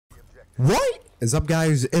What is up,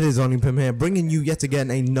 guys? It is Only Pim here, bringing you yet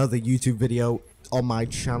again another YouTube video on my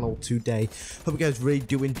channel today. Hope you guys really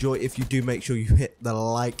do enjoy. If you do, make sure you hit the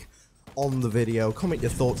like on the video, comment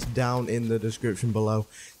your thoughts down in the description below.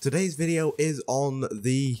 Today's video is on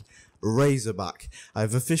the Razorback.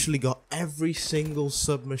 I've officially got every single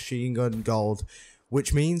submachine gun gold,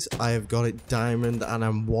 which means I have got it diamond and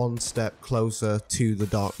I'm one step closer to the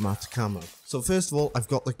dark matte camo. So first of all, I've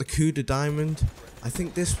got like the Cuda diamond. I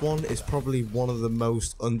think this one is probably one of the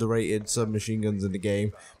most underrated submachine guns in the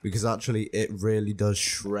game because actually it really does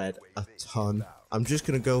shred a ton. I'm just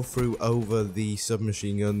going to go through over the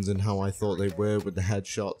submachine guns and how I thought they were with the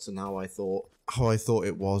headshots and how I thought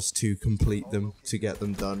it was to complete them, to get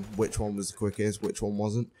them done, which one was the quickest, which one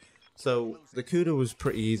wasn't. So the Cuda was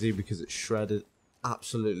pretty easy because it shredded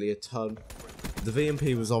absolutely a ton. The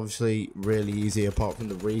VMP was obviously really easy apart from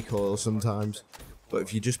the recoil sometimes, but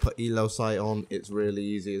if you just put elo sight on, it's really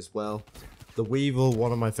easy as well. The Weevil,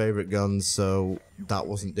 one of my favorite guns, so that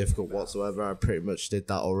wasn't difficult whatsoever. I pretty much did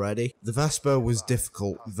that already. The Vesper was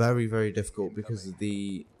difficult, very, very difficult because of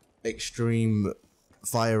the extreme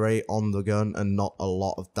fire rate on the gun and not a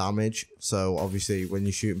lot of damage. So obviously when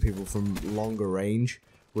you're shooting people from longer range,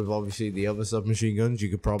 with obviously the other submachine guns, you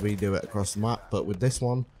could probably do it across the map, but with this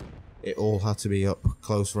one, it all had to be up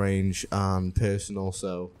close range and personal,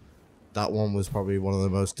 so that one was probably one of the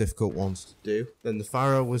most difficult ones to do. Then the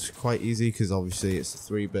Pharaoh was quite easy because obviously it's a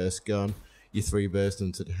 3-burst gun. You 3-burst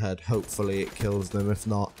them to the head, hopefully it kills them. If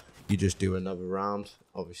not, you just do another round.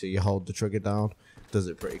 Obviously you hold the trigger down, does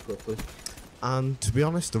it pretty quickly. And to be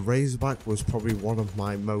honest, the Razorback was probably one of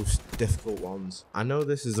my most difficult ones. I know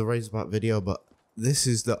this is a Razorback video, but this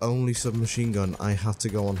is the only submachine gun I had to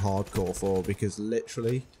go on hardcore for because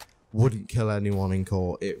literally wouldn't kill anyone in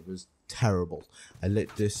core. It was terrible.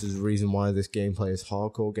 This is the reason why this gameplay is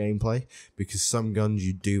hardcore gameplay, because some guns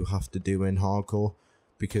you do have to do in hardcore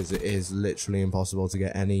because it is literally impossible to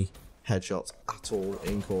get any headshots at all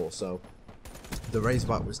in core. So the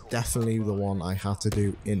Razorback was definitely the one I had to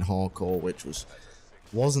do in hardcore, which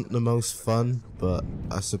wasn't the most fun, but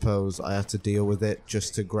I suppose I had to deal with it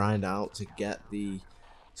just to grind out to get the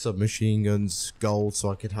submachine guns gold so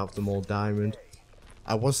I could have them all diamond.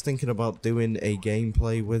 I was thinking about doing a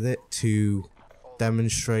gameplay with it to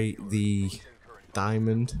demonstrate the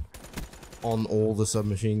diamond on all the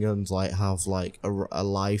submachine guns, like have like a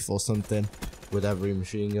life or something with every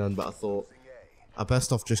machine gun, but I thought I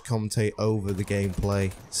best off just commentate over the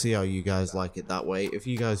gameplay, see how you guys like it that way. If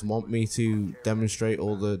you guys want me to demonstrate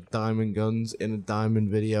all the diamond guns in a diamond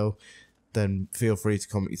video, then feel free to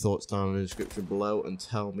comment your thoughts down in the description below and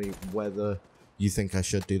tell me whether you think I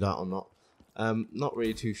should do that or not. Not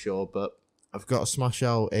really too sure, but I've got to smash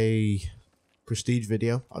out a prestige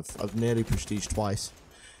video. I've nearly prestige twice,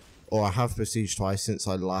 or I have prestige twice since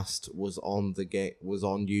I last was on the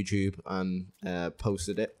on YouTube and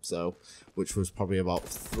posted it. So, which was probably about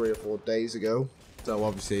 3 or 4 days ago. So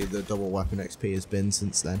obviously the double weapon XP has been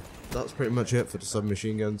since then. That's pretty much it for the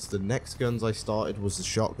submachine guns. The next guns I started was the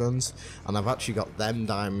shotguns, and I've actually got them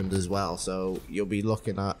diamond as well. So you'll be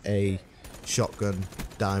looking at a shotgun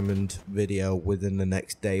diamond video within the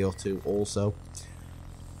next day or two also.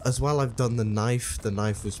 As well, I've done the knife. The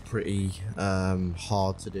knife was pretty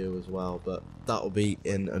hard to do as well, but that'll be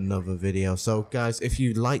in another video. So guys, if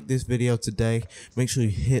you like this video today, make sure you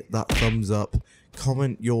hit that thumbs up,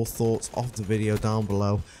 comment your thoughts of the video down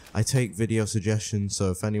below. I take video suggestions, so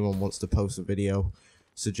if anyone wants to post a video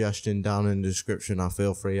suggestion down in the description,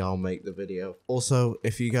 feel free, I'll make the video. Also,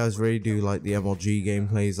 if you guys really do like the MLG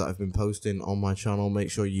gameplays that I've been posting on my channel,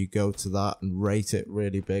 make sure you go to that and rate it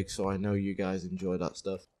really big so I know you guys enjoy that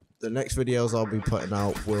stuff. The next videos I'll be putting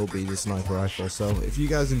out will be the sniper rifle, so if you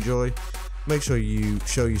guys enjoy, make sure you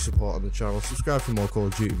show your support on the channel, subscribe for more Call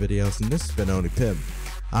of Duty videos, and this has been Only Pim.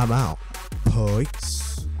 I'm out.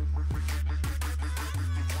 Peace.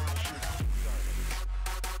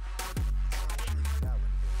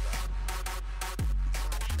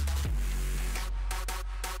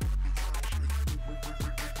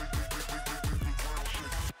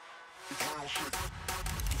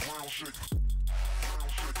 Wow, shit.